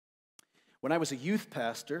When I was a youth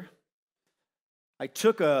pastor, I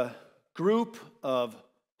took a group of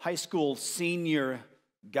high school senior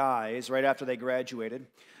guys right after they graduated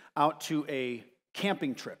out to a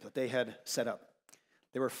camping trip that they had set up.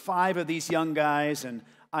 There were 5 of these young guys, and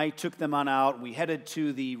I took them on out. We headed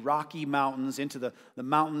to the Rocky Mountains, into the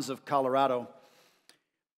mountains of Colorado.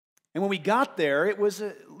 And when we got there, it was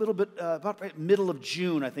a little bit, about right middle of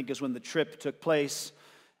June, I think, is when the trip took place.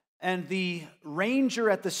 And the ranger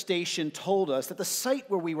at the station told us that the site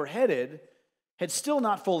where we were headed had still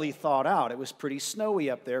not fully thawed out. It was pretty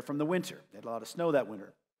snowy up there from the winter. They had a lot of snow that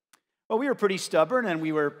winter. Well, we were pretty stubborn, and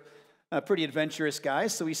we were pretty adventurous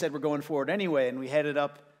guys, so we said we're going forward anyway, and we headed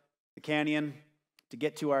up the canyon to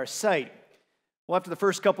get to our site. Well, after the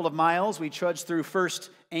first couple of miles, we trudged through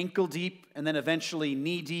first ankle-deep, and then eventually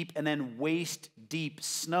knee-deep, and then waist-deep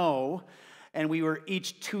snow, and we were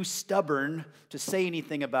each too stubborn to say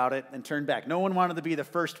anything about it and turn back. No one wanted to be the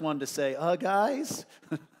first one to say, guys.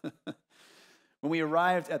 When we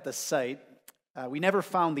arrived at the site, we never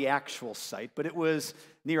found the actual site, but it was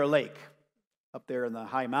near a lake up there in the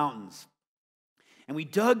high mountains. And we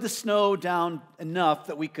dug the snow down enough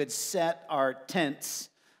that we could set our tents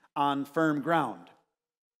on firm ground.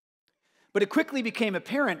 But it quickly became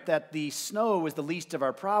apparent that the snow was the least of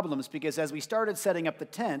our problems, because as we started setting up the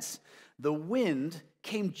tents, the wind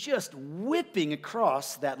came just whipping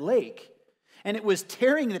across that lake. And it was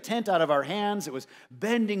tearing the tent out of our hands. It was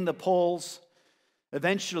bending the poles.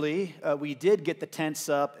 Eventually, we did get the tents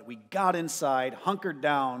up. We got inside, hunkered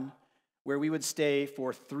down, where we would stay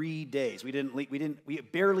for 3 days. We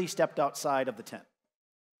barely stepped outside of the tent.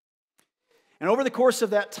 And over the course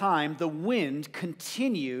of that time, the wind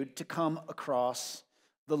continued to come across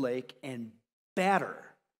the lake and batter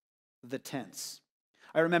the tents.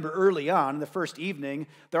 I remember early on, the first evening,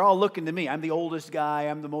 they're all looking to me. I'm the oldest guy.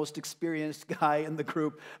 I'm the most experienced guy in the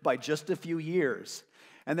group by just a few years.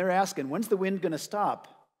 And they're asking, when's the wind going to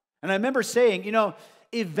stop? And I remember saying,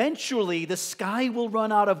 eventually the sky will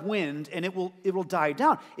run out of wind and it will die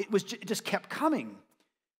down. It just kept coming.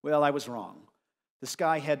 Well, I was wrong. The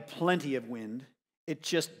sky had plenty of wind. It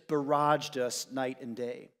just barraged us night and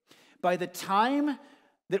day. By the time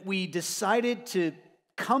that we decided to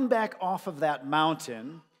come back off of that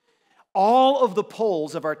mountain, all of the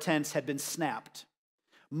poles of our tents had been snapped.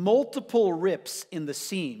 Multiple rips in the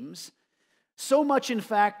seams. So much, in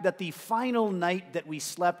fact, that the final night that we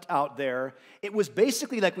slept out there, it was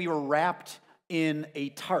basically like we were wrapped in a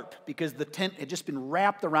tarp, because the tent had just been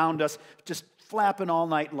wrapped around us, just flapping all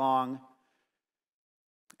night long.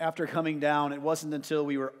 After coming down, it wasn't until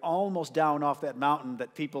we were almost down off that mountain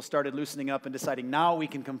that people started loosening up and deciding, now we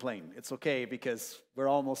can complain. It's okay because we're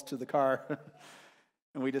almost to the car.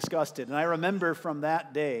 And we discussed it. And I remember from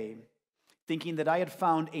that day thinking that I had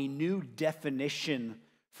found a new definition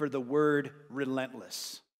for the word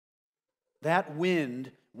relentless. That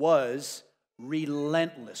wind was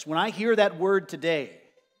relentless. When I hear that word today,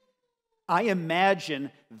 I imagine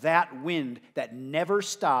that wind that never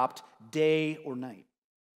stopped day or night.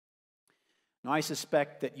 Now, I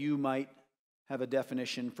suspect that you might have a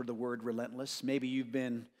definition for the word relentless. Maybe you've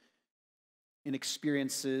been in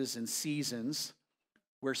experiences and seasons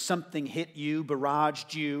where something hit you,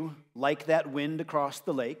 barraged you, like that wind across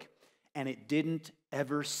the lake, and it didn't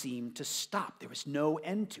ever seem to stop. There was no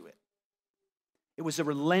end to it. It was a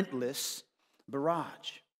relentless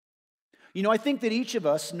barrage. I think that each of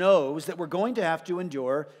us knows that we're going to have to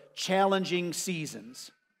endure challenging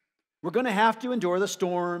seasons. We're going to have to endure the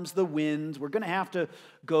storms, the winds. We're going to have to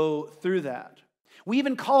go through that. We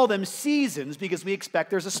even call them seasons because we expect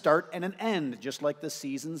there's a start and an end, just like the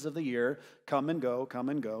seasons of the year come and go, come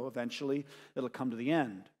and go. Eventually, it'll come to the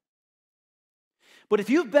end. But if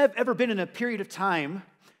you've ever been in a period of time,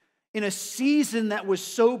 in a season that was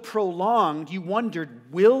so prolonged, you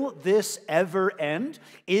wondered, will this ever end?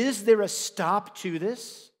 Is there a stop to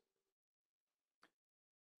this?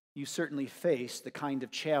 You certainly face the kind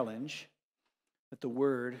of challenge that the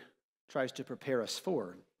Word tries to prepare us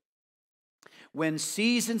for. When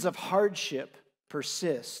seasons of hardship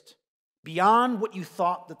persist beyond what you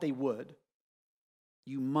thought that they would,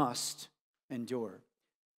 you must endure.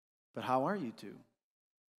 But how are you to?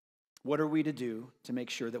 What are we to do to make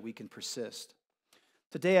sure that we can persist?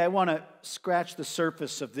 Today, I want to scratch the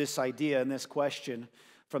surface of this idea and this question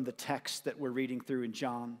from the text that we're reading through in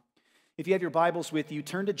John. If you have your Bibles with you,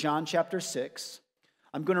 turn to John chapter 6.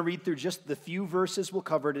 I'm going to read through just the few verses we'll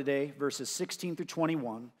cover today, verses 16 through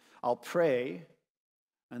 21. I'll pray,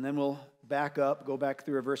 and then we'll back up, go back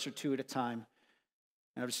through a verse or two at a time.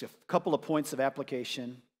 And just a couple of points of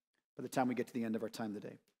application by the time we get to the end of our time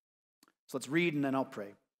today. So let's read, and then I'll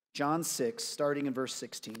pray. John 6, starting in verse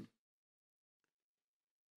 16.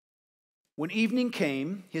 When evening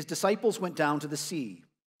came, his disciples went down to the sea,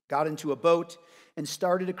 got into a boat, and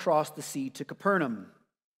started across the sea to Capernaum.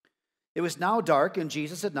 It was now dark, and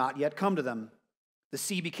Jesus had not yet come to them. The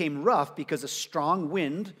sea became rough because a strong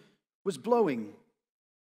wind was blowing.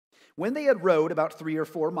 When they had rowed about 3 or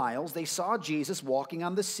 4 miles, they saw Jesus walking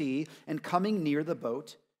on the sea and coming near the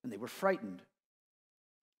boat, and they were frightened.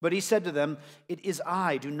 But he said to them, "It is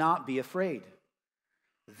I, do not be afraid."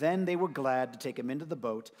 Then they were glad to take him into the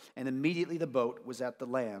boat, and immediately the boat was at the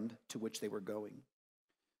land to which they were going.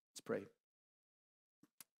 Let's pray.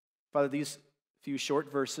 Father, these few short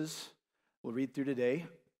verses we'll read through today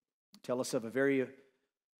tell us of a very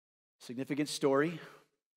significant story,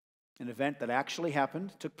 an event that actually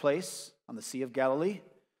happened, took place on the Sea of Galilee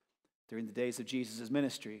during the days of Jesus'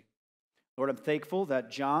 ministry. Lord, I'm thankful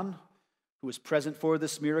that John, who was present for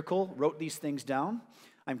this miracle, wrote these things down.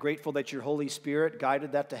 I'm grateful that your Holy Spirit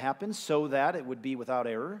guided that to happen so that it would be without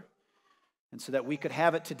error and so that we could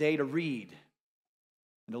have it today to read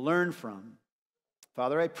and to learn from.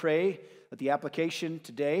 Father, I pray that the application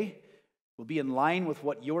today will be in line with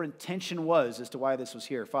what your intention was as to why this was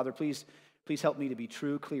here. Father, please help me to be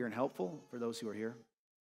true, clear, and helpful for those who are here.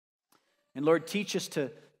 And Lord, teach us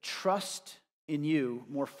to trust in you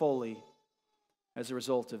more fully as a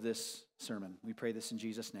result of this sermon. We pray this in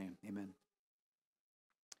Jesus' name. Amen.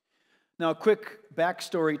 Now, a quick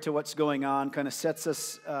backstory to what's going on kind of sets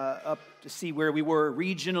us up to see where we were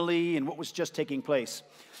regionally and what was just taking place.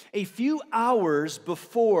 A few hours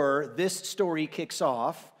before this story kicks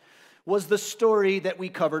off was the story that we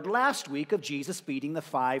covered last week of Jesus feeding the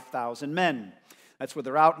 5,000 men. That's where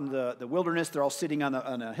they're out in the wilderness. They're all sitting on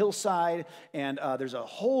a hillside, and there's a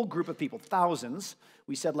whole group of people, thousands.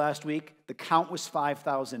 We said last week the count was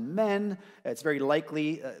 5,000 men. It's very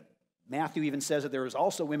likely, Matthew even says that there was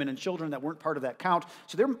also women and children that weren't part of that count.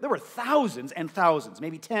 So there were thousands and thousands,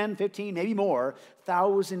 maybe 10, 15, maybe more,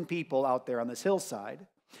 1,000 people out there on this hillside.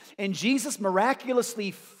 And Jesus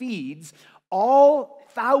miraculously feeds all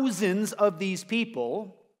thousands of these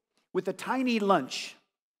people with a tiny lunch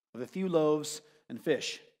of a few loaves and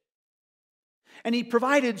fish. And he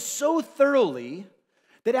provided so thoroughly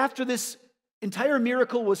that after this entire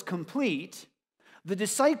miracle was complete, the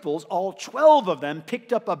disciples, all 12 of them,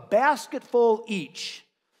 picked up a basketful each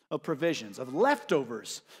of provisions, of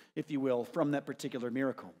leftovers, if you will, from that particular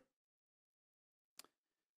miracle.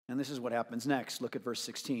 And this is what happens next. Look at verse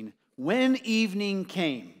 16. When evening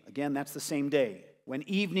came, again, that's the same day. When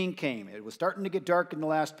evening came, it was starting to get dark in the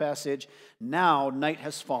last passage. Now night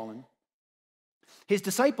has fallen. His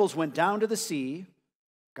disciples went down to the sea,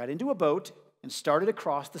 got into a boat, and started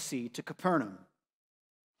across the sea to Capernaum.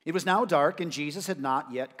 It was now dark, and Jesus had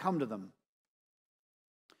not yet come to them.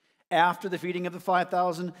 After the feeding of the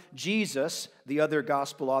 5,000, Jesus, the other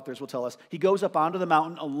gospel authors will tell us, he goes up onto the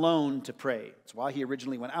mountain alone to pray. That's why he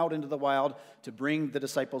originally went out into the wild to bring the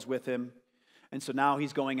disciples with him. And so now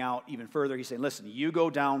he's going out even further. He's saying, listen, you go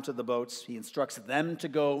down to the boats. He instructs them to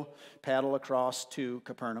go paddle across to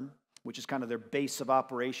Capernaum, which is kind of their base of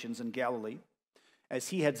operations in Galilee, as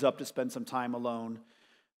he heads up to spend some time alone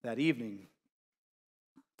that evening.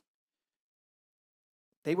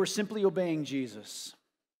 They were simply obeying Jesus.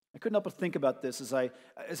 I couldn't help but think about this as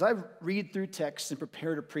I read through texts and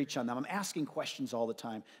prepare to preach on them. I'm asking questions all the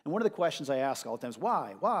time. And one of the questions I ask all the time is,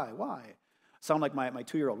 why? Sound like my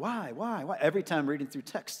 2-year-old. Why? Every time I'm reading through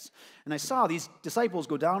texts. And I saw these disciples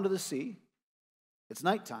go down to the sea. It's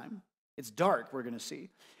nighttime. It's dark, we're going to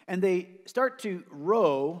see. And they start to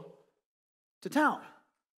row to town.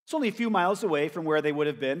 It's only a few miles away from where they would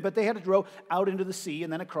have been, but they had to row out into the sea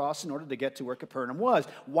and then across in order to get to where Capernaum was.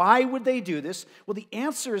 Why would they do this? Well, the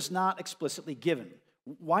answer is not explicitly given.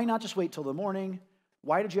 Why not just wait till the morning?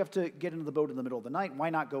 Why did you have to get into the boat in the middle of the night? Why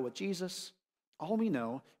not go with Jesus? All we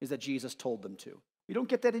know is that Jesus told them to. We don't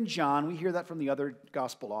get that in John. We hear that from the other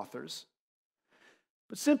gospel authors.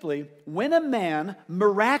 But simply, when a man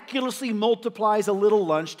miraculously multiplies a little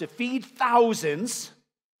lunch to feed thousands,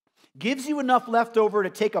 gives you enough left over to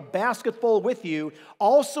take a basketful with you,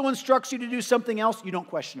 also instructs you to do something else, you don't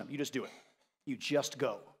question him. You just do it. You just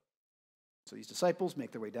go. So these disciples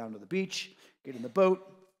make their way down to the beach, get in the boat,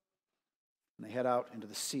 and they head out into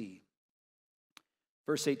the sea.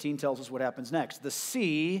 Verse 18 tells us what happens next. The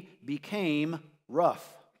sea became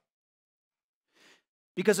rough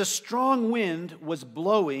because a strong wind was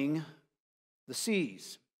blowing the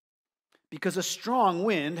seas. Because a strong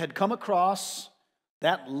wind had come across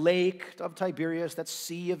that lake of Tiberias, that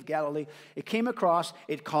Sea of Galilee. It came across,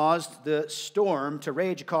 it caused the storm to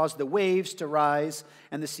rage, it caused the waves to rise,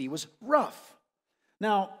 and the sea was rough.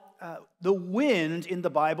 Now, the wind in the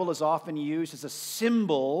Bible is often used as a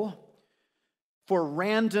symbol for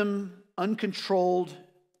random, uncontrolled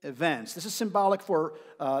events. This is symbolic for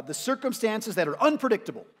the circumstances that are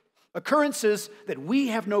unpredictable, occurrences that we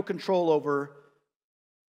have no control over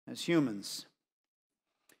as humans.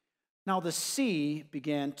 Now, the sea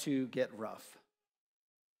began to get rough.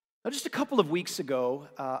 Now, just a couple of weeks ago,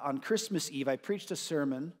 on Christmas Eve, I preached a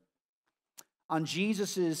sermon on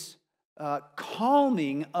Jesus'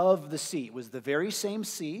 calming of the sea. It was the very same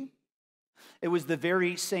sea. It was the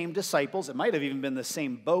very same disciples. It might have even been the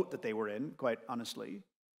same boat that they were in, quite honestly.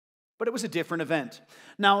 But it was a different event.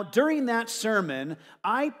 Now, during that sermon,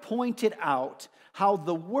 I pointed out how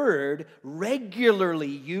the Word regularly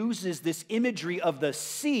uses this imagery of the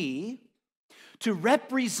sea to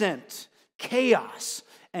represent chaos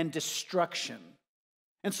and destruction.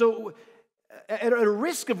 And so, at a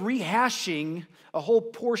risk of rehashing a whole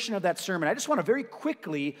portion of that sermon, I just want to very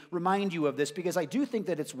quickly remind you of this because I do think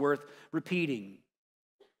that it's worth repeating.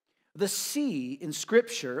 The sea in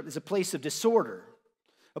Scripture is a place of disorder,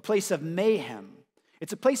 a place of mayhem.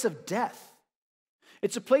 It's a place of death.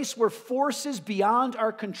 It's a place where forces beyond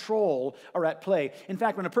our control are at play. In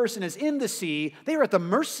fact, when a person is in the sea, they are at the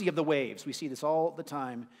mercy of the waves. We see this all the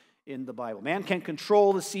time in the Bible. Man can't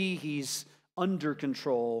control the sea. He's under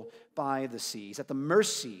control by the sea. He's at the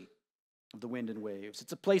mercy of the wind and waves.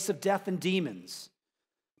 It's a place of death and demons.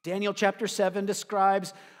 Daniel chapter 7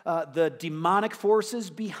 describes the demonic forces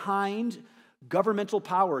behind governmental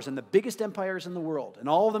powers and the biggest empires in the world. And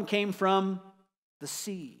all of them came from the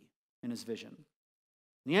sea in his vision.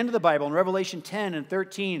 In the end of the Bible, in Revelation 10 and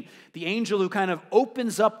 13, the angel who kind of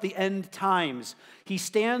opens up the end times, he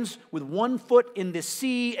stands with one foot in the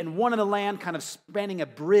sea and one in the land, kind of spanning a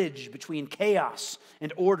bridge between chaos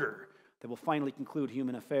and order that will finally conclude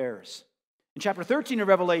human affairs. In chapter 13 of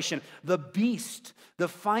Revelation, the beast, the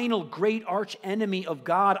final great arch enemy of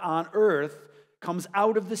God on earth, comes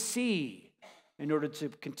out of the sea in order to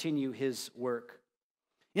continue his work.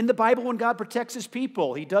 In the Bible, when God protects his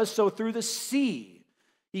people, he does so through the sea.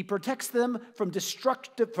 He protects them from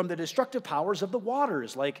the destructive powers of the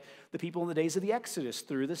waters, like the people in the days of the Exodus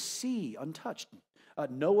through the sea, untouched.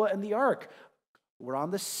 Noah and the ark were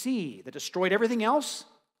on the sea that destroyed everything else,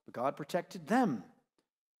 but God protected them.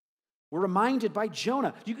 We're reminded by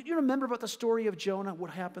Jonah. You remember about the story of Jonah,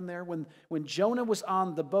 what happened there? When Jonah was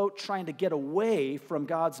on the boat trying to get away from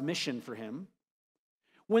God's mission for him,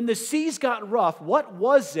 when the seas got rough, what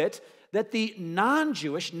was it that the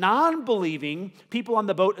non-Jewish, non-believing people on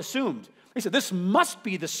the boat assumed? They said, this must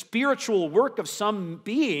be the spiritual work of some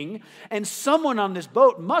being, and someone on this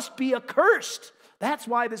boat must be accursed. That's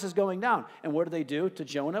why this is going down. And what did they do to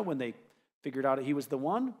Jonah when they figured out that he was the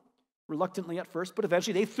one? Reluctantly at first, but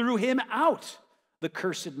eventually they threw him out, the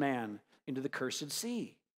cursed man, into the cursed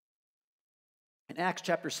sea. In Acts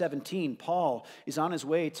chapter 17, Paul is on his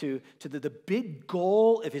way to the big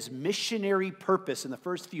goal of his missionary purpose in the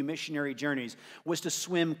first few missionary journeys was to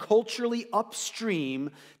swim culturally upstream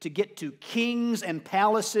to get to kings and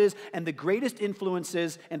palaces and the greatest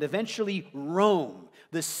influences and eventually Rome,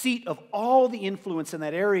 the seat of all the influence in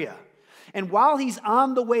that area. And while he's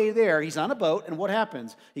on the way there, he's on a boat, and what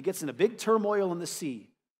happens? He gets in a big turmoil in the sea.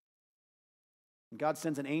 And God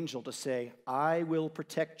sends an angel to say, I will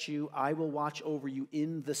protect you, I will watch over you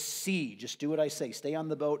in the sea. Just do what I say. Stay on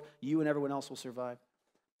the boat. You and everyone else will survive.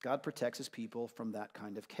 God protects his people from that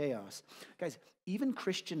kind of chaos. Guys, even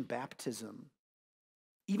Christian baptism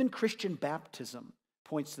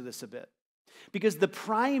points to this a bit. Because the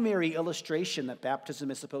primary illustration that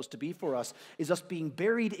baptism is supposed to be for us is us being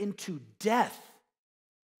buried into death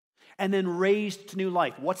and then raised to new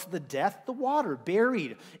life. What's the death? The water,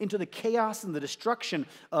 buried into the chaos and the destruction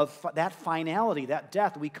of that finality, that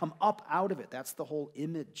death. We come up out of it. That's the whole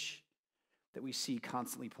image that we see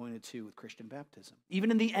constantly pointed to with Christian baptism.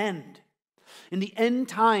 Even in the end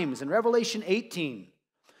times, in Revelation 18,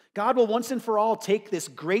 God will once and for all take this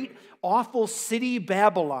great, awful city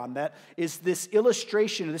Babylon that is this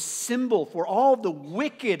illustration, this symbol for all the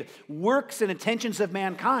wicked works and intentions of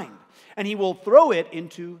mankind, and he will throw it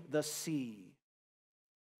into the sea.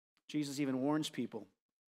 Jesus even warns people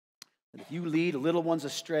that if you lead little ones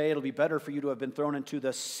astray, it'll be better for you to have been thrown into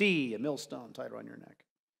the sea, a millstone tied around your neck,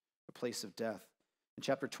 a place of death. In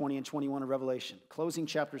chapter 20 and 21 of Revelation, closing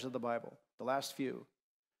chapters of the Bible, the last few,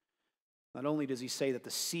 not only does he say that the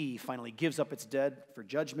sea finally gives up its dead for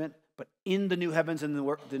judgment, but in the new heavens and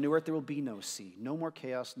the new earth there will be no sea, no more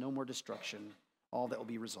chaos, no more destruction, all that will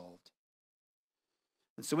be resolved.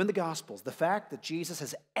 And so in the Gospels, the fact that Jesus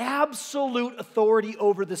has absolute authority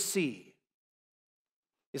over the sea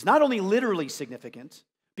is not only literally significant,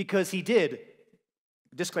 because he did,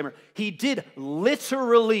 disclaimer, he did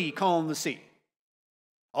literally calm the sea.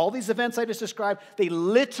 All these events I just described, they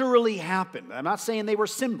literally happened. I'm not saying they were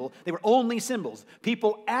they were only symbols.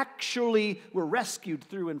 People actually were rescued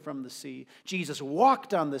through and from the sea. Jesus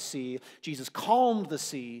walked on the sea. Jesus calmed the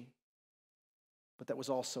sea. But that was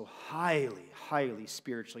also highly, highly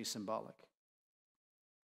spiritually symbolic.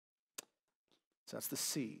 So that's the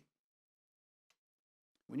sea.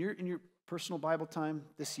 When you're in your personal Bible time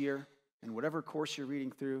this year, and whatever course you're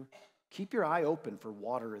reading through, keep your eye open for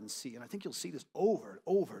water and sea. And I think you'll see this over and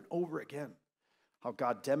over and over again, how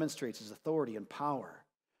God demonstrates his authority and power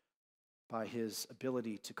by his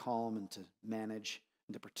ability to calm and to manage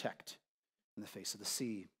and to protect in the face of the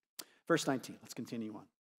sea. Verse 19, let's continue on.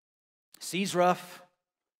 Sea's rough.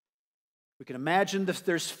 We can imagine that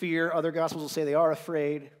there's fear. Other gospels will say they are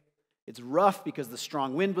afraid. It's rough because the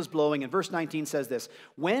strong wind was blowing. And verse 19 says this,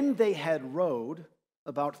 when they had rowed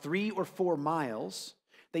about 3 or 4 miles,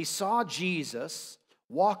 they saw Jesus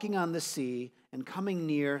walking on the sea and coming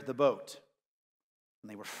near the boat.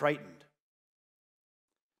 And they were frightened.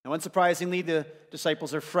 Now, unsurprisingly, the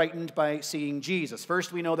disciples are frightened by seeing Jesus.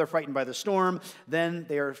 First, we know they're frightened by the storm. Then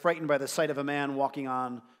they are frightened by the sight of a man walking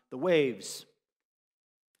on the waves.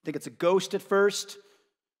 I think it's a ghost at first,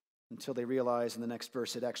 until they realize in the next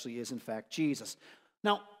verse it actually is, in fact, Jesus.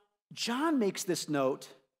 Now, John makes this note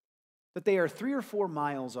that they are 3 or 4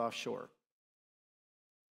 miles offshore.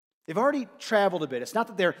 They've already traveled a bit. It's not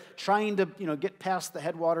that they're trying to, get past the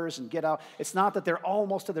headwaters and get out. It's not that they're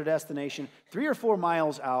almost to their destination. 3 or 4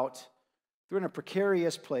 miles out, they're in a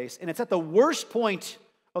precarious place, and it's at the worst point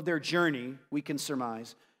of their journey, we can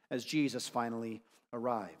surmise, as Jesus finally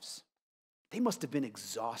arrives. They must have been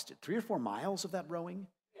exhausted. 3 or 4 miles of that rowing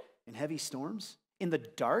in heavy storms, in the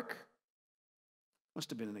dark, must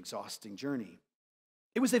have been an exhausting journey.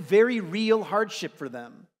 It was a very real hardship for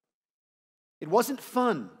them. It wasn't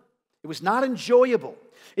fun. It was not enjoyable.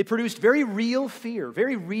 It produced very real fear,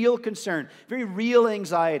 very real concern, very real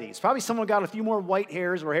anxieties. Probably someone got a few more white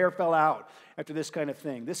hairs or hair fell out after this kind of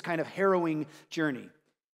thing, this kind of harrowing journey.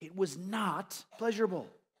 It was not pleasurable.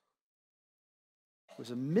 It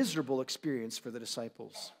was a miserable experience for the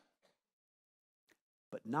disciples,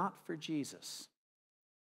 but not for Jesus.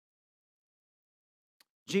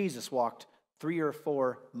 Jesus walked 3 or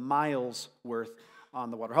 4 miles worth on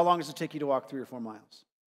the water. How long does it take you to walk 3 or 4 miles?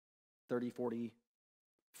 30, 40,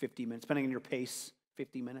 50 minutes, depending on your pace,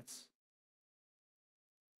 50 minutes.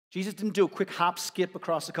 Jesus didn't do a quick hop skip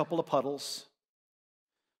across a couple of puddles.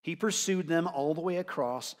 He pursued them all the way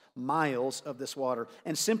across miles of this water.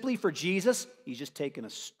 And simply for Jesus, he's just taken a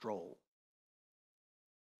stroll.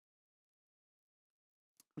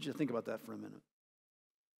 I want you to think about that for a minute.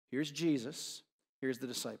 Here's Jesus. Here's the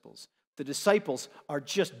disciples. The disciples are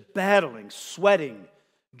just battling, sweating,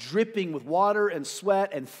 dripping with water and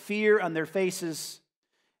sweat and fear on their faces.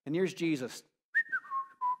 And here's Jesus,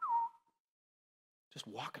 just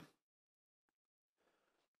walking.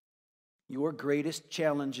 Your greatest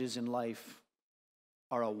challenges in life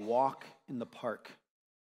are a walk in the park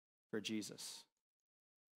for Jesus.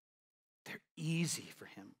 They're easy for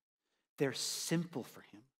him. They're simple for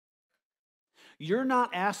him. You're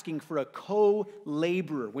not asking for a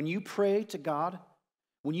co-laborer. When you pray to God,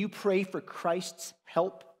 when you pray for Christ's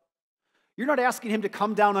help, you're not asking him to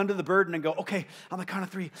come down under the burden and go, okay, on the count of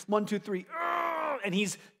 3, 1, 2, 3, and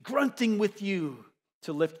he's grunting with you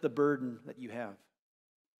to lift the burden that you have.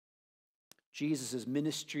 Jesus'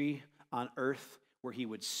 ministry on earth, where he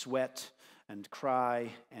would sweat and cry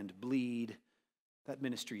and bleed, that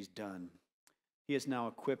ministry is done. He is now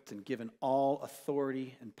equipped and given all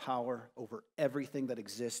authority and power over everything that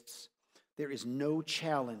exists. There is no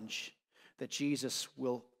challenge that Jesus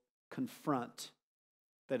will confront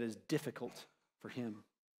that is difficult for him.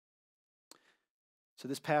 So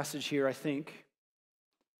this passage here, I think,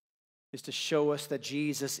 is to show us that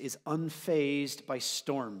Jesus is unfazed by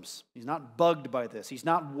storms. He's not bugged by this. He's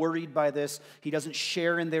not worried by this. He doesn't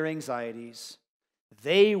share in their anxieties.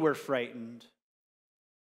 They were frightened.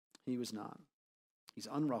 He was not. He's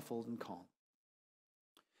unruffled and calm.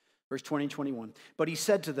 Verse 20 and 21. But he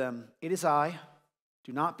said to them, "It is I.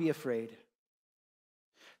 Do not be afraid."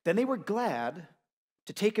 Then they were glad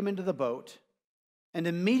to take him into the boat, and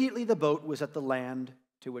immediately the boat was at the land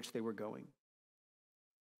to which they were going.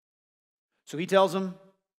 So he tells them,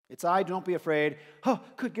 "It's I, don't be afraid." Oh,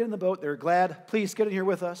 good, get in the boat. They're glad. Please get in here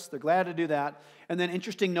with us. They're glad to do that. And then,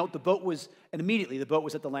 interesting note, immediately the boat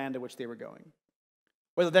was at the land to which they were going.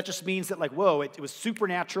 Whether that just means that, whoa, it was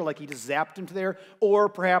supernatural, like he just zapped him to there, or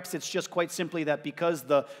perhaps it's just quite simply that because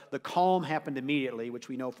the calm happened immediately, which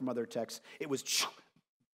we know from other texts, it was,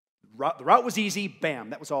 the route was easy, bam,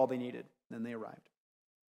 that was all they needed. And then they arrived.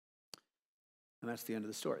 And that's the end of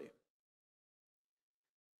the story.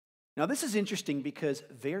 Now, this is interesting because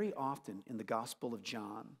very often in the Gospel of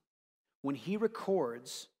John, when he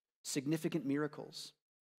records significant miracles,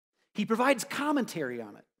 he provides commentary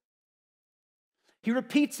on it. He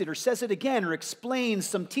repeats it or says it again or explains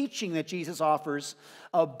some teaching that Jesus offers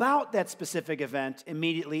about that specific event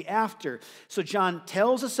immediately after. So John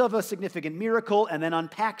tells us of a significant miracle and then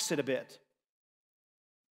unpacks it a bit.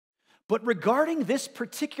 But regarding this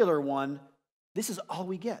particular one, this is all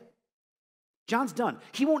we get. John's done.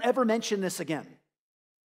 He won't ever mention this again.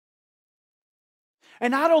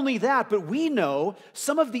 And not only that, but we know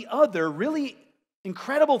some of the other really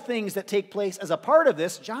incredible things that take place as a part of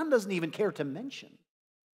this, John doesn't even care to mention.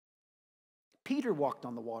 Peter walked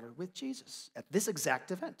on the water with Jesus at this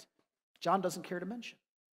exact event. John doesn't care to mention.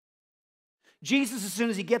 Jesus, as soon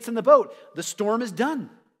as he gets in the boat, the storm is done.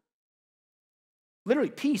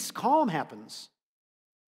 Literally, peace, calm happens.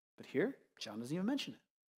 But here, John doesn't even mention it.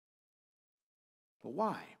 But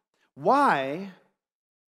why? Why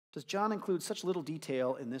does John include such little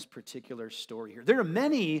detail in this particular story here? There are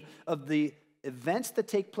many of the events that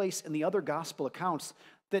take place in the other gospel accounts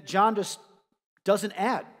that John just doesn't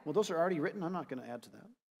add. Well, those are already written. I'm not going to add to that.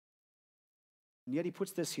 And yet he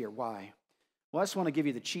puts this here. Why? Well, I just want to give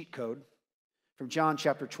you the cheat code from John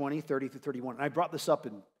chapter 20, 30 through 31. And I brought this up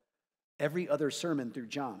in every other sermon through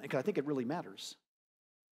John because I think it really matters.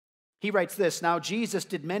 He writes this, "Now Jesus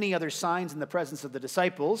did many other signs in the presence of the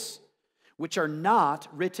disciples, which are not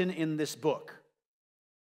written in this book.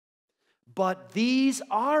 But these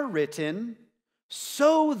are written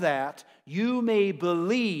so that you may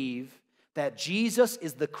believe that Jesus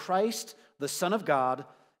is the Christ, the Son of God,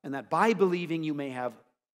 and that by believing you may have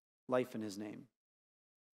life in his name."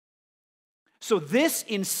 So this,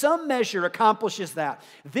 in some measure, accomplishes that.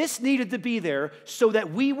 This needed to be there so that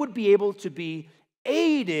we would be able to be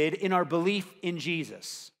aided in our belief in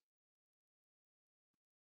Jesus.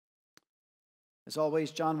 As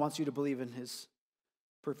always, John wants you to believe in his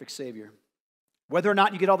perfect Savior. Whether or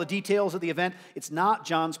not you get all the details of the event, it's not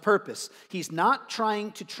John's purpose. He's not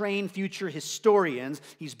trying to train future historians.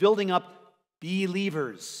 He's building up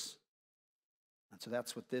believers. And so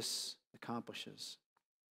that's what this accomplishes.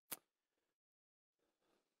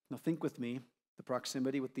 Now think with me, the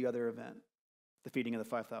proximity with the other event, the feeding of the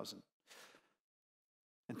 5,000.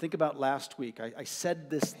 And think about last week. I said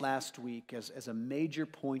this last week as a major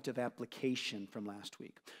point of application from last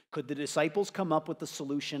week. Could the disciples come up with the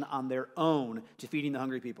solution on their own to feeding the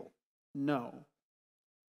hungry people? No.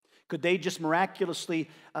 Could they just miraculously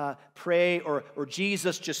pray or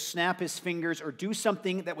Jesus just snap his fingers or do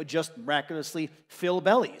something that would just miraculously fill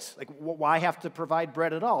bellies? Like, why have to provide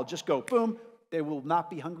bread at all? Just go, boom, they will not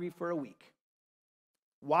be hungry for a week.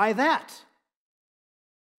 Why that?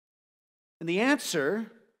 And the answer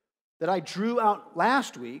that I drew out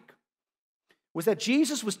last week was that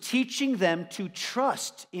Jesus was teaching them to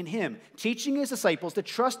trust in him, teaching his disciples to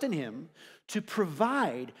trust in him, to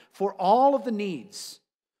provide for all of the needs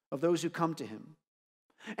of those who come to him.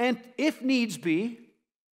 And if needs be,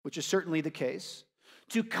 which is certainly the case,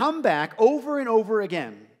 to come back over and over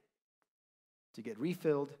again to get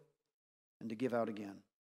refilled and to give out again.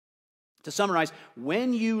 To summarize,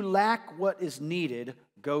 when you lack what is needed,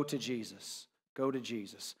 go to Jesus. Go to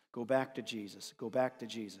Jesus. Go back to Jesus. Go back to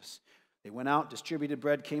Jesus. They went out, distributed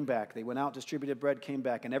bread, came back. They went out, distributed bread, came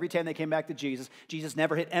back. And every time they came back to Jesus, Jesus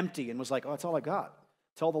never hit empty and was like, oh, that's all I got.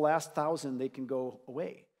 Tell the last 1,000 they can go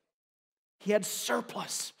away. He had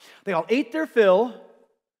surplus. They all ate their fill,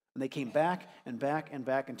 and they came back and back and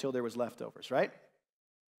back until there was leftovers, right?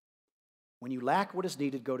 When you lack what is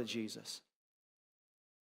needed, go to Jesus.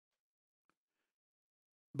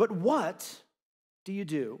 But what do you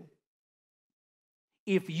do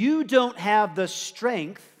if you don't have the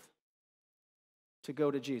strength to go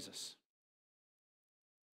to Jesus?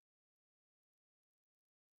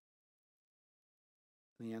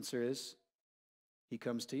 The answer is, he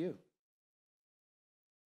comes to you.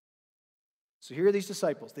 So here are these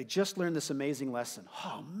disciples. They just learned this amazing lesson.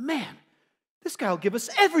 Oh man, this guy will give us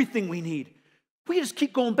everything we need. We just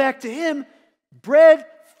keep going back to him. Bread,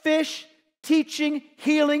 fish, teaching,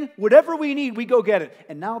 healing, whatever we need, we go get it.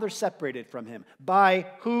 And now they're separated from him. By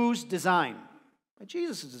whose design? By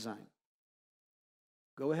Jesus' design.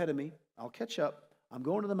 Go ahead of me. I'll catch up. I'm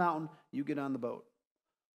going to the mountain. You get on the boat.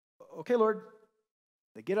 Okay, Lord.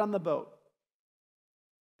 They get on the boat.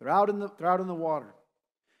 They're out in the water.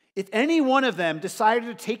 If any one of them decided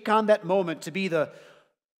to take on that moment to be the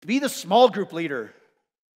small group leader,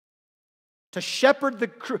 to shepherd the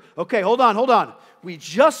crew. Okay, hold on. We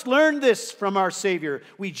just learned this from our Savior.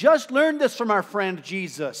 We just learned this from our friend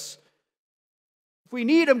Jesus. If we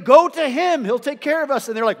need him, go to him. He'll take care of us.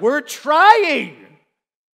 And they're like, we're trying.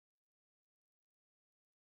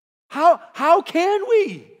 How can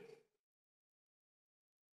we?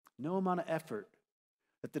 No amount of effort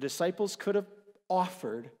that the disciples could have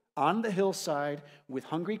offered on the hillside with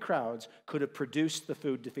hungry crowds could have produced the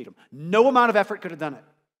food to feed them. No amount of effort could have done it.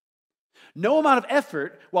 No amount of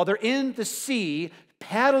effort while they're in the sea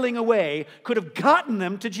paddling away could have gotten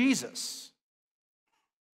them to Jesus.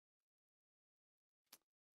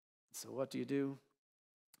 So what do?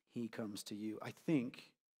 He comes to you. I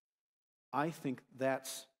think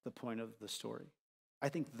that's the point of the story. I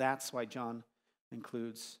think that's why John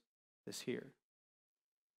includes this here.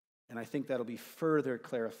 And I think that'll be further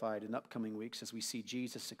clarified in upcoming weeks as we see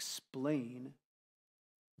Jesus explain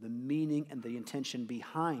the meaning and the intention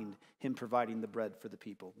behind him providing the bread for the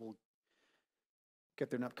people. We'll get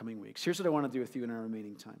there in upcoming weeks. Here's what I want to do with you in our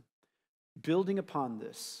remaining time. Building upon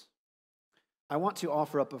this, I want to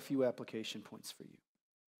offer up a few application points for you.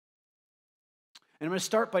 And I'm going to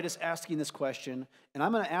start by just asking this question, and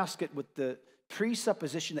I'm going to ask it with the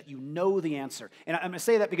presupposition that you know the answer. And I'm going to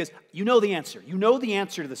say that because you know the answer. You know the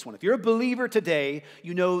answer to this one. If you're a believer today,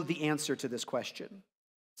 you know the answer to this question.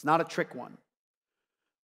 It's not a trick one.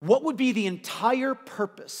 What would be the entire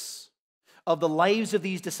purpose of the lives of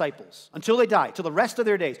these disciples until they die, till the rest of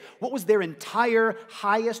their days? What was their entire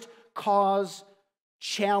highest cause,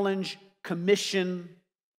 challenge, commission?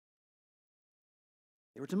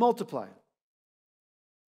 They were to multiply. They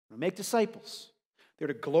were to make disciples. They're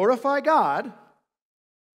to glorify God,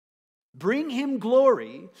 bring him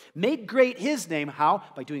glory, make great his name. How?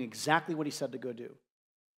 By doing exactly what he said to go do.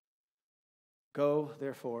 Go,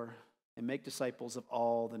 therefore, and make disciples of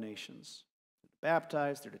all the nations. They're to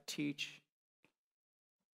baptize, they're to teach.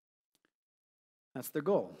 That's their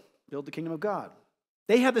goal. Build the kingdom of God.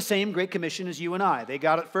 They have the same great commission as you and I. They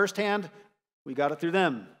got it firsthand. We got it through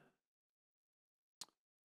them.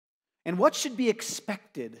 And what should be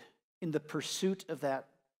expected in the pursuit of that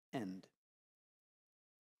end?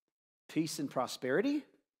 Peace and prosperity,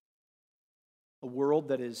 a world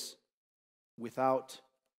that is without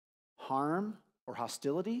harm or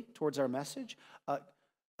hostility towards our message,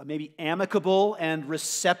 maybe amicable and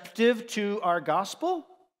receptive to our gospel.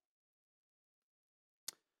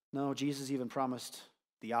 No, Jesus even promised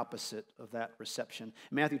the opposite of that reception.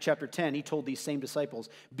 In Matthew chapter 10, he told these same disciples,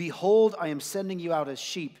 "Behold, I am sending you out as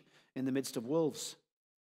sheep in the midst of wolves."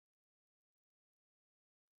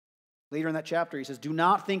 Later in that chapter, he says, "Do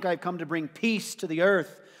not think I've come to bring peace to the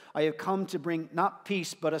earth. I have come to bring not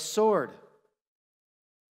peace, but a sword."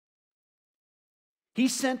 He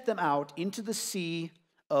sent them out into the sea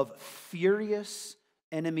of furious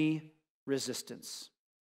enemy resistance.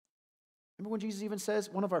 Remember when Jesus even says,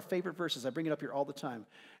 one of our favorite verses, I bring it up here all the time,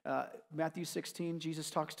 Matthew 16, Jesus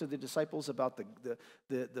talks to the disciples about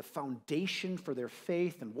the foundation for their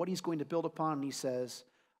faith and what he's going to build upon, and he says,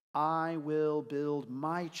 "I will build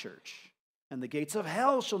my church, and the gates of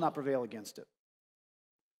hell shall not prevail against it."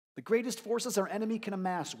 The greatest forces our enemy can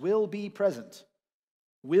amass will be present,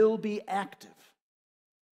 will be active,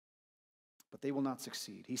 but they will not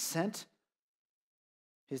succeed. He sent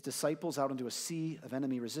his disciples out into a sea of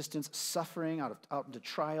enemy resistance, suffering out into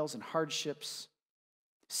trials and hardships,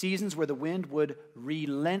 seasons where the wind would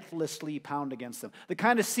relentlessly pound against them. The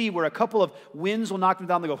kind of sea where a couple of winds will knock them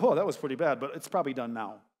down. They go, "Oh, that was pretty bad, but it's probably done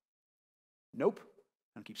now." Nope.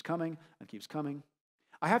 And it keeps coming and keeps coming.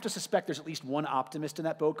 I have to suspect there's at least one optimist in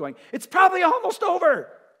that boat going, "It's probably almost over."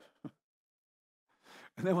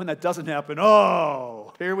 And then when that doesn't happen,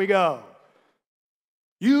 oh, here we go.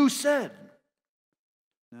 You said.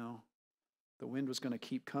 No, the wind was going to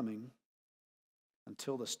keep coming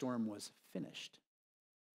until the storm was finished.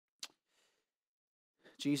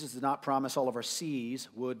 Jesus did not promise all of our seas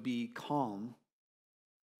would be calm.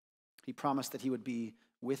 He promised that he would be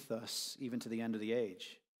with us even to the end of the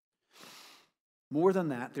age. More than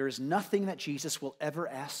that, there is nothing that Jesus will ever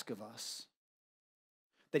ask of us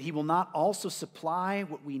that he will not also supply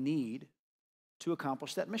what we need to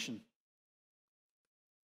accomplish that mission.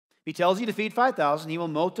 If he tells you to feed 5,000, he will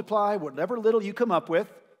multiply whatever little you come up with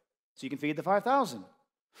so you can feed the 5,000.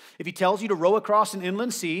 If he tells you to row across an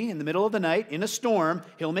inland sea in the middle of the night in a storm,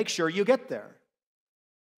 he'll make sure you get there.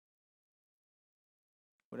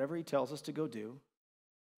 Whatever he tells us to go do,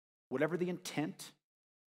 whatever the intent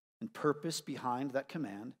and purpose behind that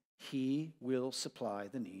command, he will supply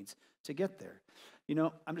the needs to get there. You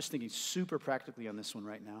know, I'm just thinking super practically on this one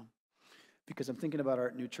right now, because I'm thinking about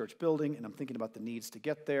our new church building, and I'm thinking about the needs to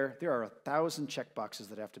get there. There are 1,000 check boxes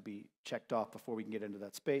that have to be checked off before we can get into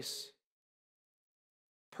that space.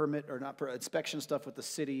 Inspection stuff with the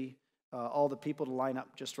city, all the people to line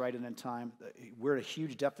up just right and in time. We're at a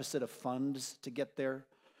huge deficit of funds to get there.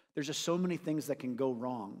 There's just so many things that can go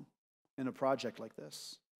wrong in a project like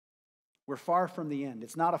this. We're far from the end.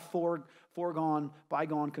 It's not a foregone,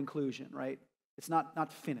 bygone conclusion, right? It's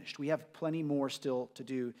not finished. We have plenty more still to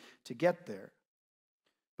do to get there.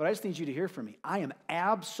 But I just need you to hear from me. I am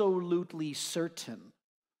absolutely certain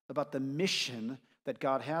about the mission that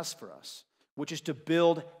God has for us, which is to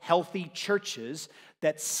build healthy churches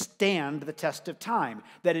that stand the test of time,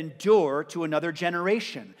 that endure to another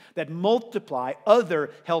generation, that multiply other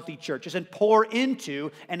healthy churches and pour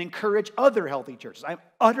into and encourage other healthy churches. I'm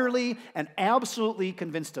utterly and absolutely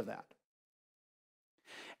convinced of that.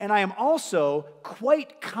 And I am also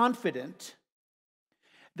quite confident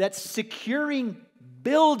that securing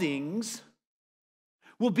buildings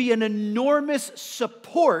will be an enormous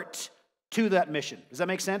support to that mission. Does that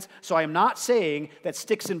make sense? So I am not saying that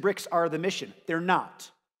sticks and bricks are the mission. They're not.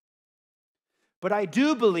 But I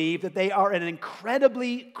do believe that they are an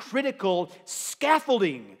incredibly critical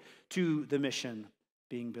scaffolding to the mission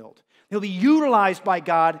being built. They'll be utilized by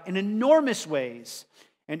God in enormous ways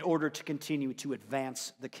in order to continue to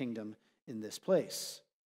advance the kingdom in this place.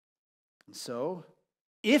 And so,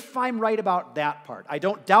 if I'm right about that part, I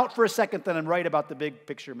don't doubt for a second that I'm right about the big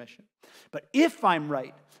picture mission. But if I'm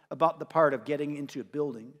right about the part of getting into a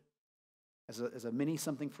building as a mini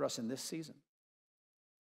something for us in this season,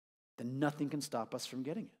 then nothing can stop us from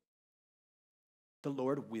getting it. The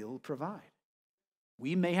Lord will provide.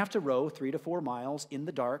 We may have to row 3 to 4 miles in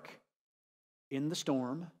the dark, in the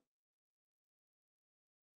storm.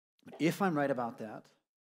 But if I'm right about that,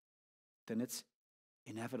 then it's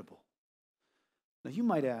inevitable. Now you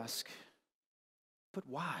might ask, but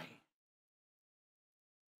why?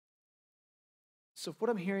 So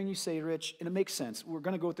what I'm hearing you say, Rich, and it makes sense. We're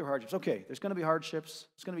going to go through hardships. Okay, there's going to be hardships.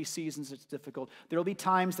 There's going to be seasons it's difficult. There will be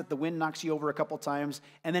times that the wind knocks you over a couple times,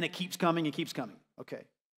 and then it keeps coming and keeps coming. Okay,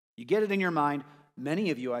 you get it in your mind.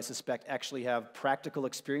 Many of you, I suspect, actually have practical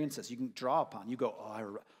experiences you can draw upon. You go,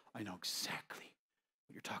 oh, I know exactly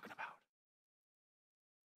what you're talking about.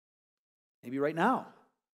 Maybe right now.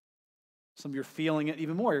 Some of you are feeling it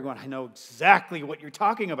even more. You're going, I know exactly what you're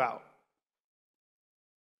talking about.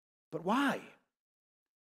 But why?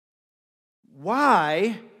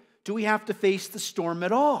 Why do we have to face the storm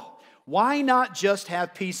at all? Why not just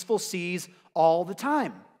have peaceful seas all the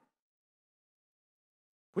time?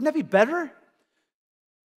 Wouldn't that be better?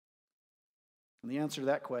 And the answer to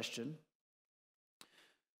that question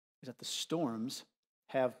is that the storms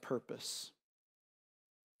have purpose.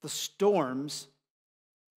 The storms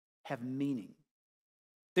have meaning.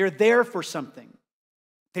 They're there for something.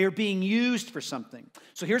 They are being used for something.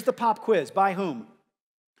 So here's the pop quiz. By whom?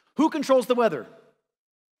 Who controls the weather?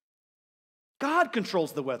 God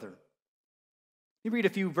controls the weather. Let me read a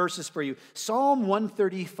few verses for you. Psalm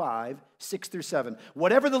 135, 6 through 7.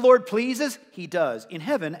 Whatever the Lord pleases, he does, in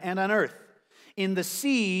heaven and on earth, in the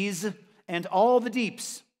seas and all the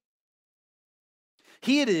deeps.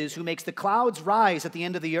 He it is who makes the clouds rise at the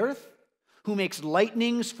end of the earth, who makes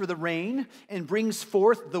lightnings for the rain and brings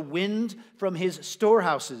forth the wind from his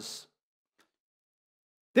storehouses.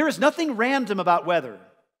 There is nothing random about weather.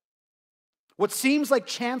 What seems like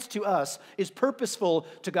chance to us is purposeful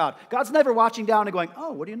to God. God's never watching down and going,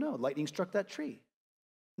 oh, what do you know? Lightning struck that tree.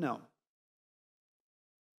 No.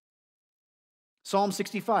 Psalm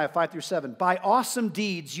 65, 5 through 7. By awesome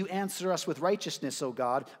deeds you answer us with righteousness, O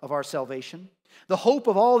God, of our salvation, the hope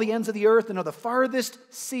of all the ends of the earth and of the farthest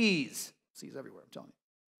seas. Seas everywhere, I'm telling you.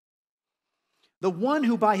 The one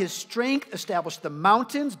who by his strength established the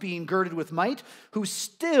mountains, being girded with might, who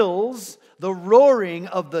stills the roaring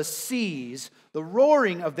of the seas, the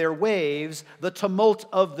roaring of their waves, the tumult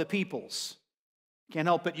of the peoples. Can't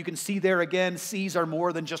help it. You can see there again, seas are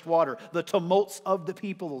more than just water. The tumults of the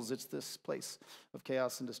peoples. It's this place of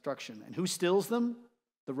chaos and destruction. And who stills them?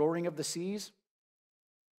 The roaring of the seas?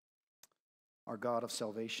 Our God of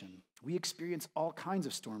salvation. We experience all kinds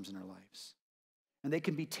of storms in our lives. And they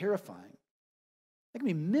can be terrifying. They can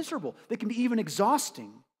be miserable. They can be even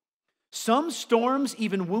exhausting. Some storms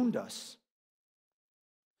even wound us.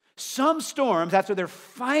 Some storms, after they're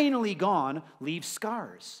finally gone, leave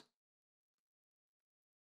scars.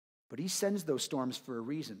 But he sends those storms for a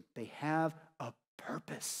reason. They have a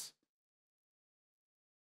purpose.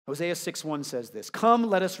 Hosea 6:1 says this, come,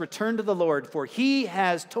 let us return to the Lord, for he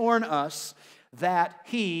has torn us that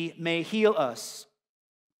he may heal us.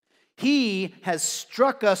 He has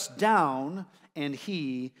struck us down, and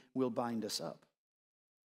he will bind us up.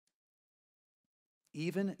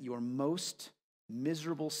 Even your most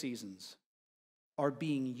miserable seasons are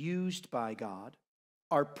being used by God,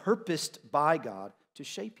 are purposed by God to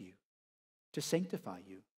shape you, to sanctify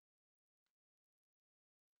you.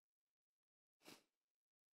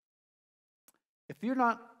 If you're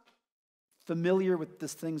not familiar with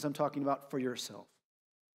these things I'm talking about for yourself.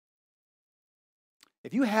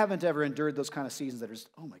 If you haven't ever endured those kind of seasons that are just,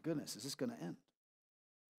 oh my goodness, is this going to end?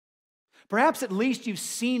 Perhaps at least you've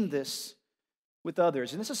seen this with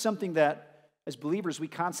others. And this is something that, as believers, we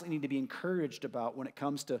constantly need to be encouraged about when it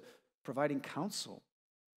comes to providing counsel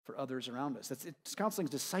for others around us. Counseling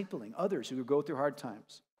is discipling others who go through hard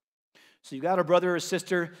times. So you got a brother or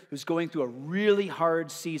sister who's going through a really hard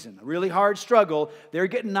season, a really hard struggle. They're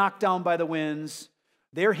getting knocked down by the winds.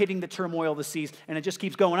 They're hitting the turmoil of the seas, and it just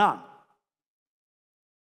keeps going on.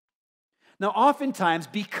 Now, oftentimes,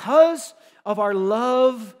 because of our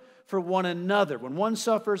love for one another, when one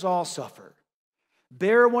suffers, all suffer.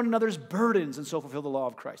 Bear one another's burdens and so fulfill the law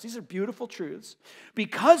of Christ. These are beautiful truths.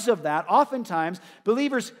 Because of that, oftentimes,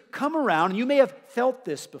 believers come around, and you may have felt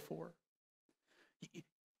this before.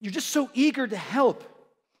 You're just so eager to help.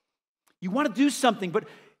 You want to do something, but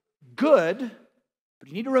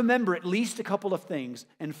you need to remember at least a couple of things.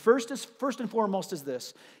 And first and foremost is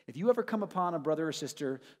this. If you ever come upon a brother or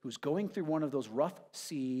sister who's going through one of those rough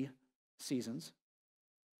sea seasons,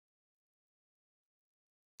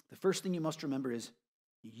 the first thing you must remember is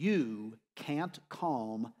you can't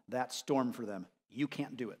calm that storm for them. You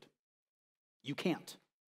can't do it. You can't.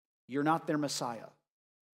 You're not their Messiah.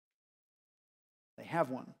 They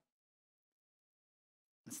have one.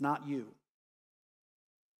 It's not you.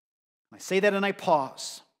 I say that and I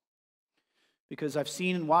pause because I've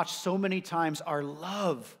seen and watched so many times our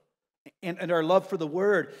love and our love for the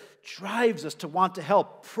Word drives us to want to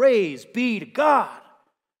help. Praise be to God.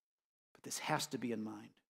 But this has to be in mind.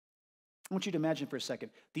 I want you to imagine for a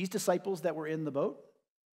second, these disciples that were in the boat,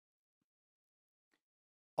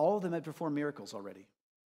 all of them had performed miracles already.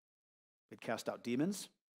 They'd cast out demons.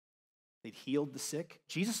 They'd healed the sick.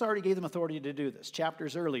 Jesus already gave them authority to do this,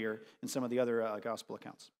 chapters earlier in some of the other gospel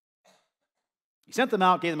accounts. He sent them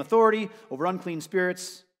out, gave them authority over unclean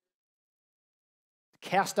spirits,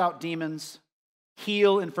 cast out demons,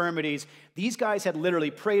 heal infirmities. These guys had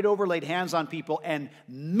literally prayed over, laid hands on people, and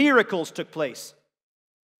miracles took place.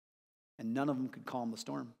 And none of them could calm the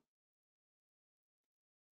storm.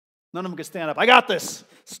 None of them could stand up. I got this.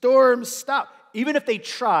 Storm, stop. Even if they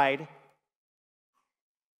tried,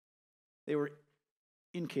 they were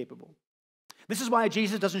incapable. This is why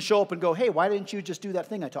Jesus doesn't show up and go, hey, why didn't you just do that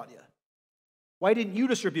thing I taught you? Why didn't you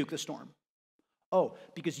just rebuke the storm? Oh,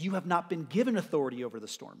 because you have not been given authority over the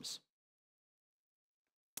storms.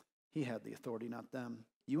 He had the authority, not them.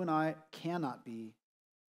 You and I cannot be.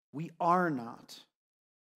 We are not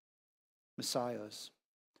Messiahs.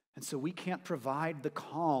 And so we can't provide the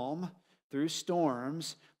calm through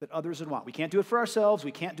storms that others would want. We can't do it for ourselves.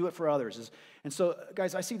 We can't do it for others. And so,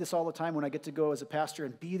 guys, I see this all the time when I get to go as a pastor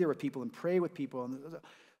and be there with people and pray with people. And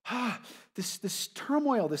this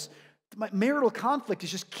turmoil, my marital conflict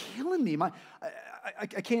is just killing me. I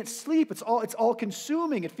can't sleep. It's all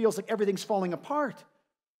consuming. It feels like everything's falling apart.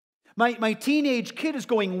 My teenage kid is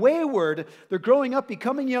going wayward. They're growing up,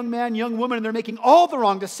 becoming young man, young woman, and they're making all the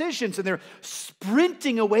wrong decisions, and they're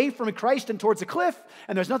sprinting away from Christ and towards a cliff,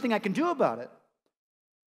 and there's nothing I can do about it.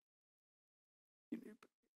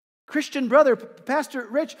 Christian brother, Pastor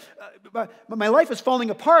Ritch, my life is falling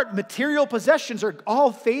apart. Material possessions are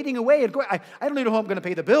all fading away. And I don't even know how I'm going to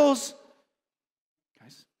pay the bills.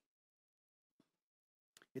 Guys,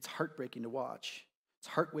 it's heartbreaking to watch. It's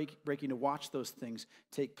heartbreaking to watch those things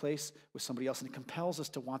take place with somebody else, and it compels us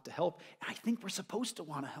to want to help. And I think we're supposed to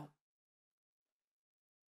want to help.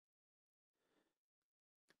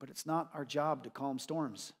 But it's not our job to calm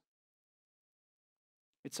storms.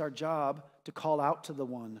 It's our job to call out to the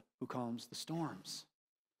one who calms the storms.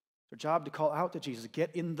 It's our job to call out to Jesus.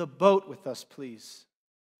 Get in the boat with us, please.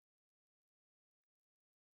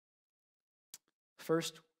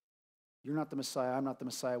 First, you're not the Messiah. I'm not the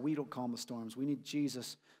Messiah. We don't calm the storms. We need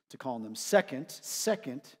Jesus to calm them. Second,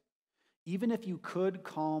 even if you could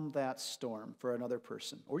calm that storm for another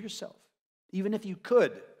person or yourself, even if you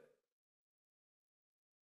could,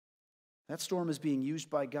 that storm is being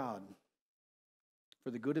used by God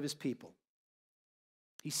for the good of his people.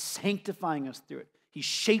 He's sanctifying us through it. He's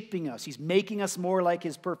shaping us. He's making us more like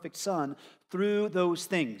his perfect Son through those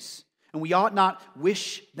things. And we ought not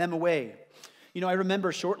wish them away. You know, I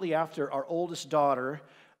remember shortly after our oldest daughter,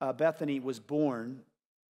 Bethany, was born,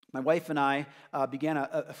 my wife and I began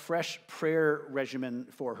a fresh prayer regimen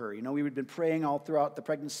for her. You know, we had been praying all throughout the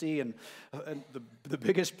pregnancy, and the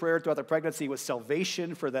biggest prayer throughout the pregnancy was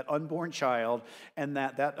salvation for that unborn child, and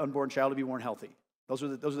that unborn child to be born healthy. Those are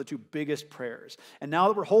the two biggest prayers. And now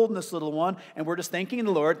that we're holding this little one, and we're just thanking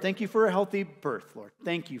the Lord, thank you for a healthy birth, Lord.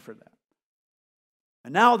 Thank you for that.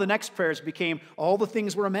 And now the next prayers became all the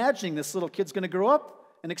things we're imagining. This little kid's going to grow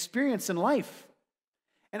up, and experience in life.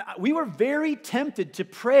 And we were very tempted to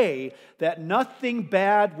pray that nothing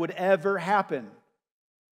bad would ever happen.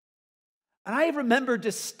 And I remember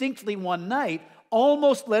distinctly one night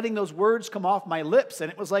almost letting those words come off my lips,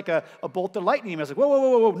 and it was like a bolt of lightning. I was like, whoa, whoa,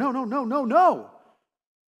 whoa, whoa, no, no, no, no, no.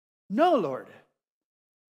 No, Lord.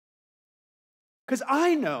 Because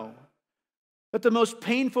I know that the most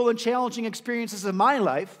painful and challenging experiences of my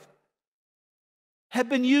life have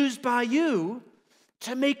been used by you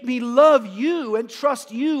to make me love you and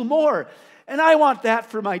trust you more. And I want that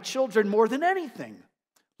for my children more than anything.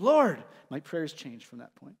 Lord, my prayers changed from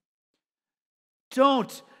that point.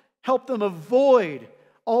 Don't help them avoid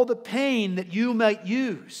all the pain that you might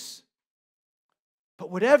use. But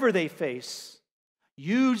whatever they face,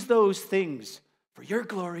 use those things for your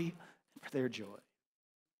glory and for their joy.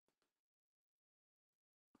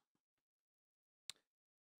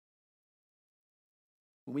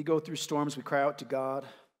 When we go through storms, we cry out to God.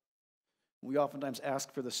 We oftentimes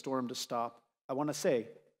ask for the storm to stop. I want to say,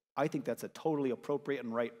 I think that's a totally appropriate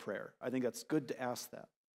and right prayer. I think that's good to ask that.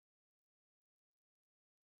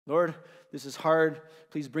 Lord, this is hard.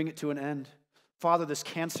 Please bring it to an end. Father, this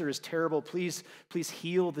cancer is terrible. Please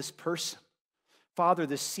heal this person. Father,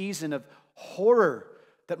 this season of horror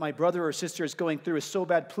that my brother or sister is going through is so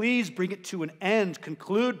bad. Please bring it to an end.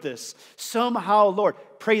 Conclude this. Somehow, Lord,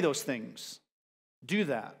 pray those things. Do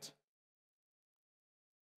that.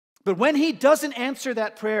 But when he doesn't answer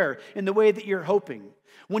that prayer in the way that you're hoping,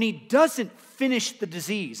 when he doesn't finish the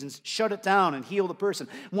disease and shut it down and heal the person,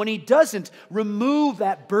 when he doesn't remove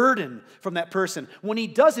that burden from that person, when he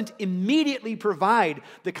doesn't immediately provide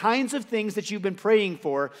the kinds of things that you've been praying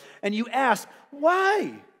for, and you ask,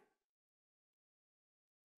 why?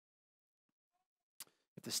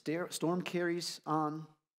 If the storm carries on,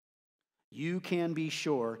 you can be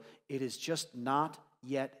sure it is just not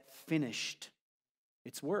yet finished.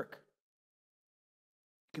 Its work.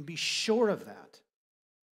 You can be sure of that.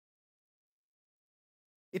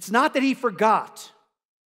 It's not that he forgot.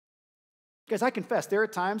 Guys, I confess, there are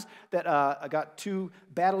times that I got two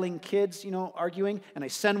battling kids, arguing, and I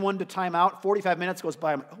send one to time out. 45 minutes goes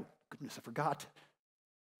by. I'm like, oh, goodness, I forgot.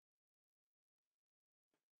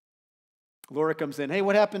 Laura comes in. Hey,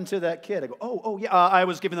 what happened to that kid? I go, oh, yeah, I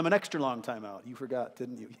was giving them an extra long time out. You forgot,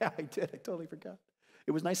 didn't you? Yeah, I did. I totally forgot.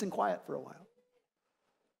 It was nice and quiet for a while.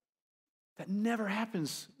 That never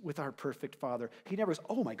happens with our perfect Father. He never goes,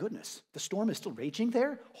 oh my goodness, the storm is still raging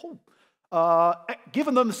there?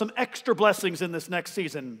 Giving them some extra blessings in this next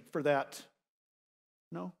season for that.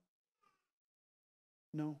 No.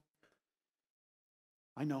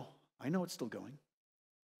 I know it's still going.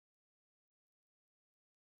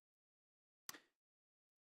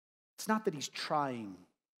 It's not that he's trying,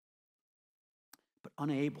 but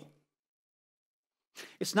unable.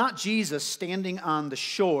 It's not Jesus standing on the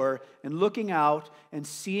shore and looking out and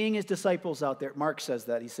seeing his disciples out there. Mark says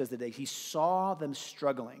that. He says that he saw them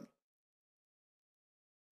struggling.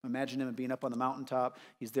 Imagine him being up on the mountaintop.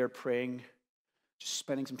 He's there praying, just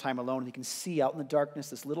spending some time alone. He can see out in the darkness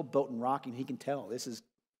this little boat and rocking. He can tell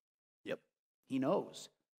he knows.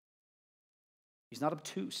 He's not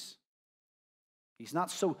obtuse. He's not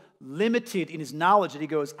so limited in his knowledge that he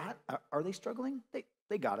goes, are they struggling?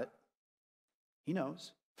 They got it. He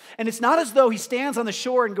knows. And it's not as though he stands on the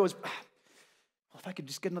shore and goes, well, if I could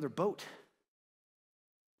just get another boat.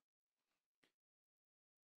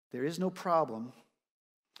 There is no problem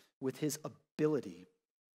with his ability.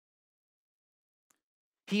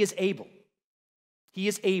 He is able. He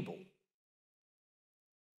is able.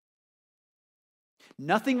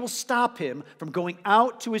 Nothing will stop him from going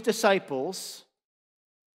out to his disciples,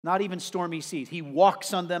 not even stormy seas. He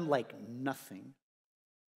walks on them like nothing.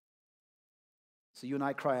 So you and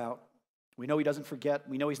I cry out. We know he doesn't forget.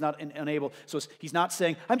 We know he's not unable. So he's not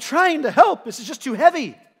saying, I'm trying to help. This is just too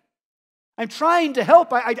heavy. I'm trying to help.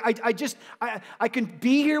 I can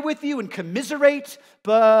be here with you and commiserate,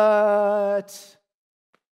 but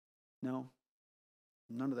no,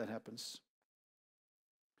 none of that happens.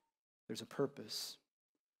 There's a purpose.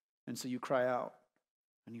 And so you cry out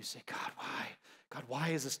and you say, God, why? God, why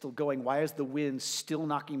is this still going? Why is the wind still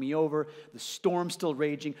knocking me over? The storm still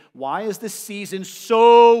raging? Why is this season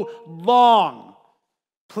so long?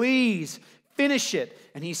 Please finish it.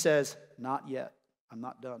 And he says, not yet. I'm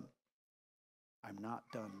not done. I'm not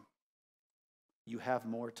done. You have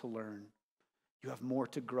more to learn. You have more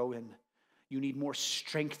to grow in. You need more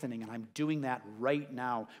strengthening, and I'm doing that right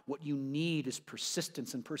now. What you need is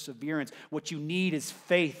persistence and perseverance. What you need is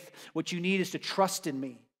faith. What you need is to trust in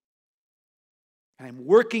me. And I'm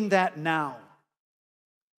working that now.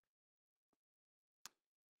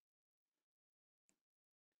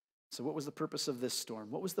 So what was the purpose of this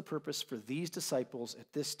storm? What was the purpose for these disciples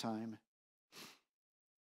at this time?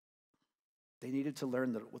 They needed to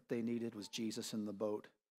learn that what they needed was Jesus in the boat.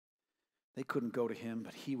 They couldn't go to him,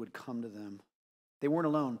 but he would come to them. They weren't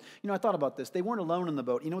alone. I thought about this. They weren't alone in the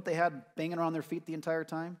boat. You know what they had banging around their feet the entire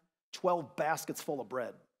time? 12 baskets full of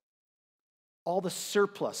bread. All the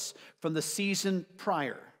surplus from the season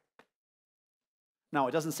prior. Now,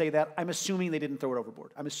 it doesn't say that. I'm assuming they didn't throw it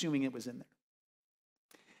overboard. I'm assuming it was in there.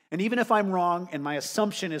 And even if I'm wrong, and my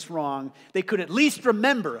assumption is wrong, they could at least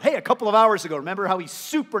remember, hey, a couple of hours ago, remember how he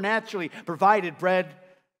supernaturally provided bread?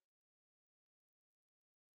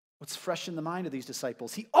 What's fresh in the mind of these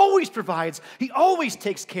disciples? He always provides. He always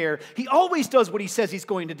takes care. He always does what he says he's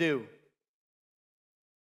going to do.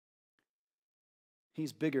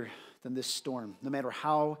 He's bigger than this storm, no matter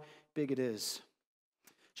how big it is.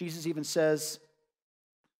 Jesus even says,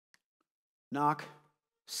 knock,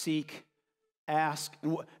 seek, ask.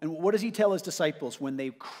 And what does he tell his disciples when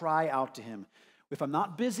they cry out to him? If I'm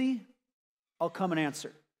not busy, I'll come and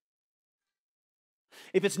answer.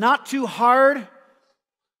 If it's not too hard,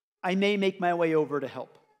 I may make my way over to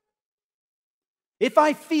help. If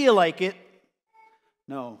I feel like it,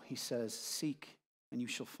 no, he says, seek and you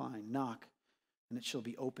shall find. Knock and it shall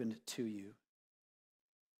be opened to you.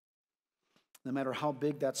 No matter how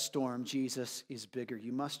big that storm, Jesus is bigger.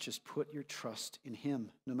 You must just put your trust in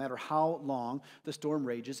him. No matter how long the storm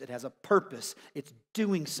rages, it has a purpose. It's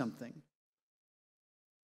doing something.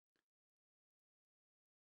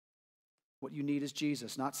 What you need is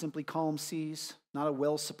Jesus, not simply calm seas, not a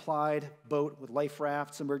well-supplied boat with life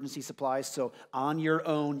rafts, emergency supplies, so on your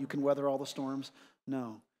own you can weather all the storms.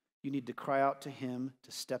 No, you need to cry out to him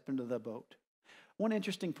to step into the boat. One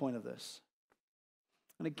interesting point of this,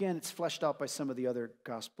 and again, it's fleshed out by some of the other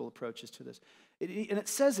gospel approaches to this, and it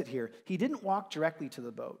says it here, he didn't walk directly to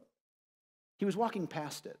the boat. He was walking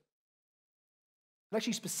past it. It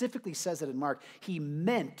actually specifically says it in Mark. He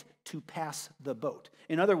meant to pass the boat.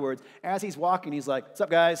 In other words, as he's walking, he's like, what's up,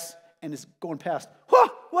 guys? And is going past.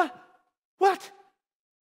 What?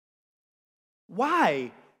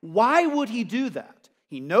 Why? Why would he do that?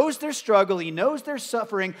 He knows their struggle. He knows their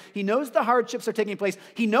suffering. He knows the hardships are taking place.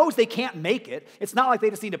 He knows they can't make it. It's not like they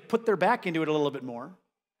just need to put their back into it a little bit more.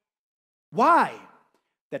 Why?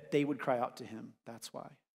 That they would cry out to him. That's why.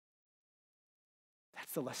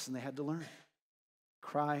 That's the lesson they had to learn.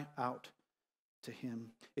 Cry out to him.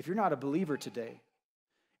 If you're not a believer today,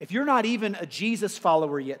 if you're not even a Jesus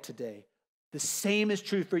follower yet today, the same is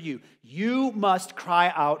true for you. You must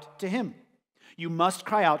cry out to him. You must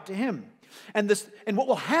cry out to him. And what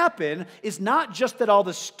will happen is not just that all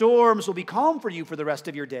the storms will be calm for you for the rest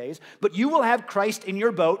of your days, but you will have Christ in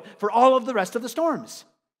your boat for all of the rest of the storms.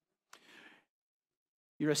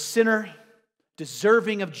 You're a sinner,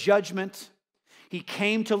 deserving of judgment. He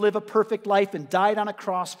came to live a perfect life and died on a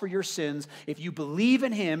cross for your sins. If you believe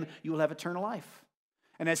in him, you will have eternal life.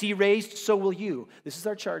 And as he raised, so will you. This is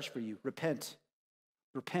our charge for you. Repent.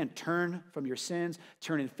 Repent. Turn from your sins.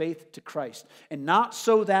 Turn in faith to Christ. And not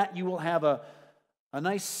so that you will have a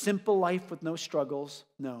nice, simple life with no struggles.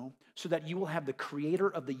 No. So that you will have the creator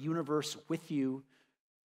of the universe with you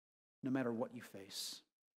no matter what you face.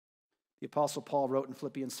 The Apostle Paul wrote in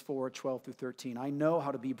Philippians 4:12-13, I know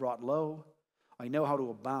how to be brought low. I know how to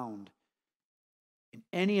abound. In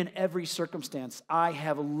any and every circumstance, I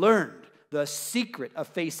have learned the secret of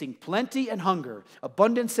facing plenty and hunger,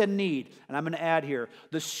 abundance and need. And I'm going to add here,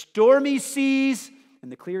 the stormy seas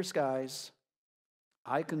and the clear skies.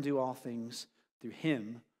 I can do all things through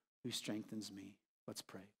him who strengthens me. Let's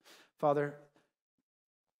pray. Father,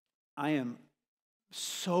 I am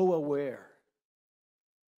so aware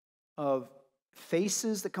of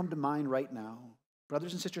faces that come to mind right now.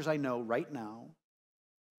 Brothers and sisters I know right now,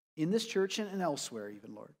 in this church and elsewhere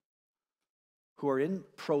even, Lord, who are in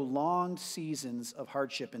prolonged seasons of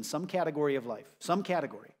hardship in some category of life, some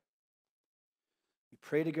category. We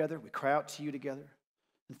pray together, we cry out to you together.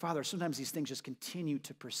 And Father, sometimes these things just continue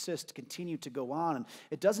to persist, continue to go on. And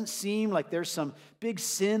it doesn't seem like there's some big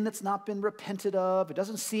sin that's not been repented of. It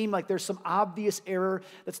doesn't seem like there's some obvious error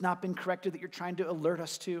that's not been corrected that you're trying to alert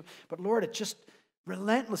us to. But Lord, it just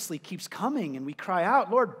relentlessly keeps coming, and we cry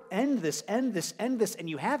out, Lord, end this, end this, end this, and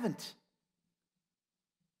you haven't.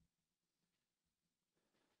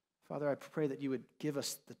 Father, I pray that you would give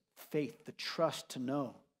us the faith, the trust to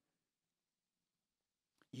know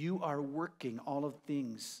you are working all of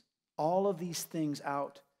these things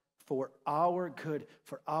out for our good,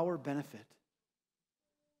 for our benefit.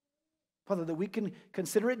 Father, that we can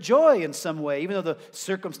consider it joy in some way, even though the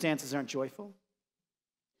circumstances aren't joyful.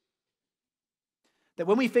 That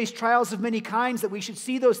when we face trials of many kinds, that we should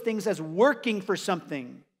see those things as working for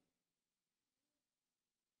something.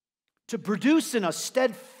 to produce in us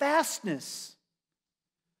steadfastness.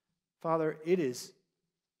 Father, it's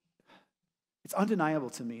undeniable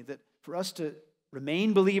to me that for us to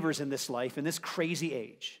remain believers in this life, in this crazy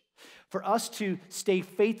age, for us to stay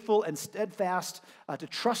faithful and steadfast, to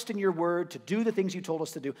trust in your word, to do the things you told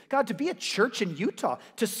us to do, God, to be a church in Utah,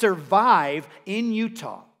 to survive in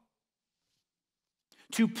Utah,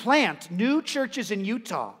 to plant new churches in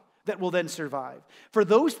Utah that will then survive. For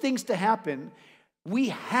those things to happen, we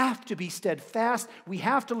have to be steadfast. We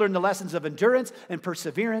have to learn the lessons of endurance and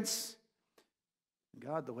perseverance.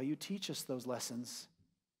 God, the way you teach us those lessons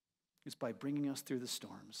is by bringing us through the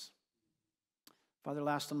storms. Father,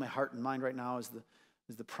 last on my heart and mind right now is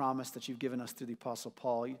the promise that you've given us through the Apostle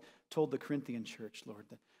Paul. You told the Corinthian church, Lord,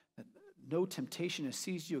 that no temptation has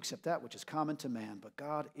seized you except that which is common to man. But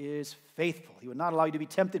God is faithful. He would not allow you to be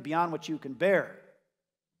tempted beyond what you can bear.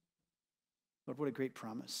 Lord, what a great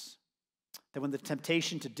promise. That when the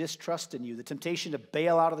temptation to distrust in you, the temptation to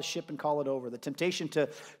bail out of the ship and call it over, the temptation to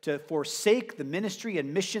forsake the ministry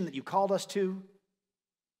and mission that you called us to,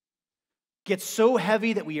 gets so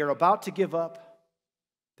heavy that we are about to give up,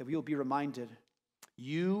 that we will be reminded,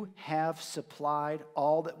 you have supplied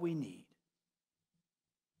all that we need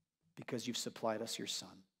because you've supplied us your Son.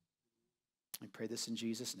 I pray this in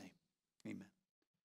Jesus' name. Amen.